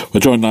We're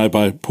joined now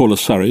by Paula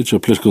Surridge, a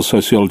political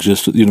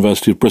sociologist at the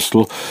University of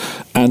Bristol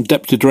and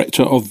Deputy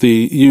Director of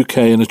the UK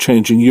in a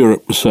Changing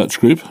Europe Research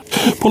Group.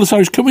 Paula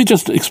Surridge, can we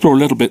just explore a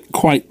little bit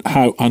quite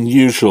how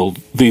unusual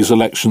these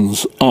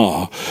elections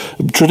are?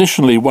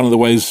 Traditionally, one of the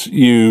ways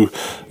you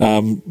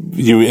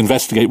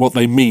investigate what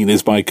they mean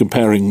is by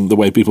comparing the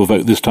way people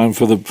vote this time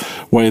for the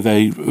way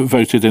they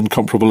voted in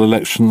comparable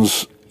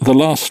elections the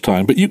last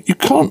time. But you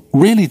can't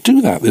really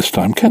do that this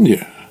time, can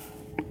you?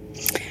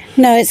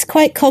 No, it's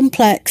quite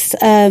complex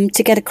to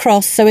get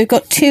across. So we've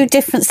got two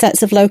different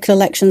sets of local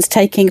elections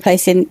taking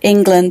place in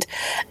England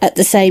at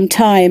the same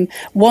time.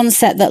 One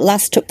set that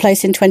last took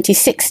place in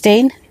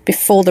 2016,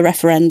 before the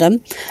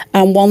referendum,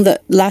 and one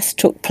that last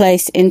took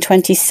place in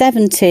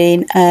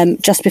 2017,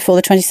 just before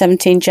the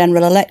 2017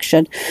 general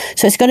election.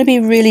 So it's going to be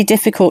really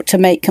difficult to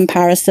make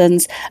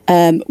comparisons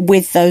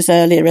with those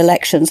earlier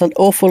elections. An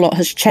awful lot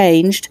has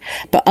changed,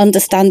 but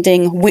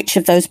understanding which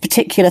of those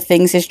particular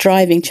things is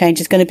driving change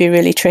is going to be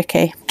really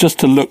tricky. Just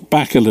to look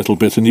back a little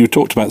bit, and you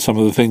talked about some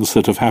of the things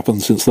that have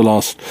happened since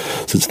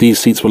these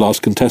seats were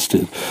last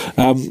contested.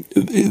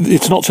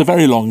 It's not so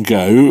very long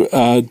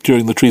ago,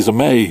 during the Theresa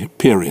May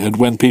period,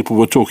 when people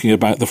were talking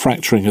about the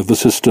fracturing of the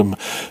system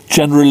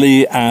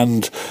generally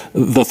and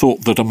the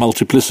thought that a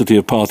multiplicity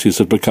of parties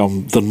had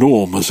become the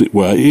norm, as it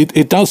were.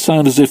 It does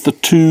sound as if the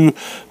two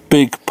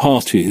big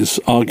parties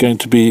are going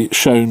to be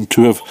shown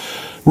to have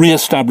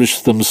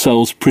re-established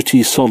themselves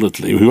pretty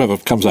solidly, whoever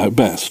comes out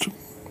best.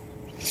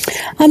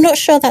 I'm not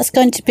sure that's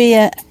going to be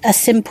a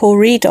simple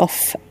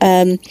read-off.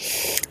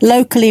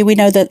 Locally, we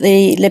know that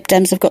the Lib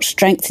Dems have got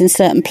strength in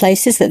certain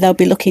places that they'll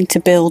be looking to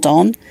build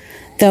on.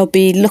 They'll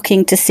be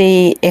looking to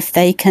see if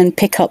they can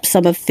pick up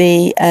some of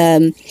the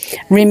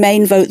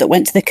Remain vote that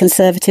went to the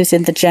Conservatives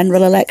in the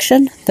general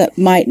election that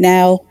might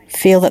now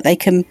feel that they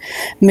can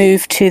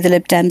move to the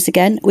Lib Dems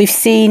again. We've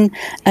seen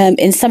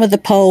in some of the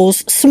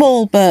polls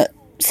small but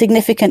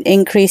significant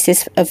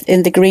increases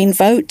in the Green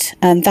vote,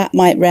 and that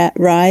might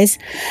rise.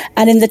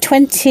 And in the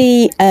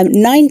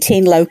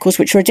 2019 locals,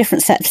 which were a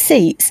different set of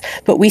seats,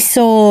 but we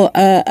saw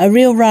a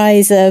real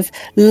rise of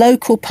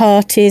local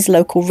parties,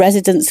 local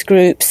residents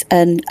groups,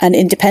 and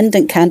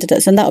independent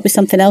candidates, and that'll be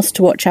something else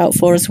to watch out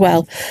for as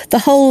well. The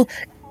whole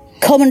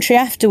commentary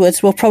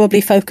afterwards will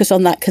probably focus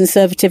on that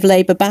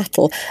Conservative-Labour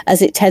battle,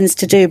 as it tends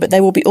to do, but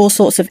there will be all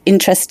sorts of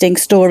interesting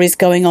stories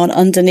going on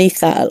underneath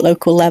that at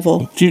local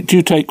level. Do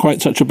you take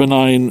quite such a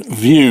benign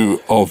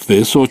view of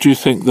this, or do you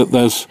think that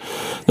there's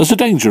a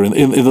danger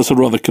in this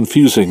rather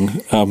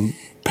confusing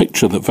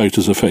picture that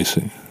voters are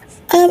facing?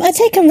 I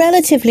take a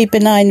relatively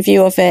benign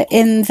view of it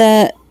in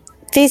that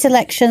these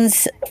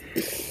elections,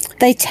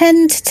 they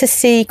tend to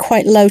see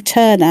quite low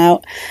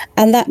turnout,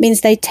 and that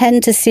means they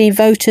tend to see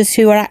voters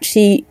who are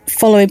actually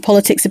following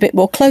politics a bit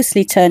more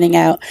closely turning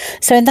out.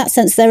 So in that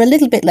sense, they're a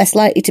little bit less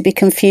likely to be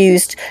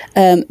confused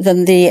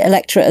than the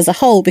electorate as a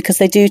whole, because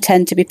they do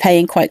tend to be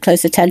paying quite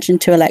close attention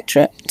to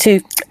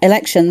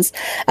elections.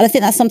 And I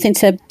think that's something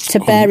to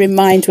bear in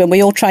mind when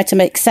we all try to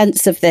make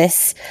sense of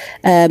this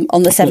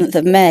on the 7th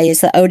of May,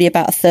 is that only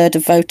about a third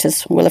of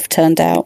voters will have turned out.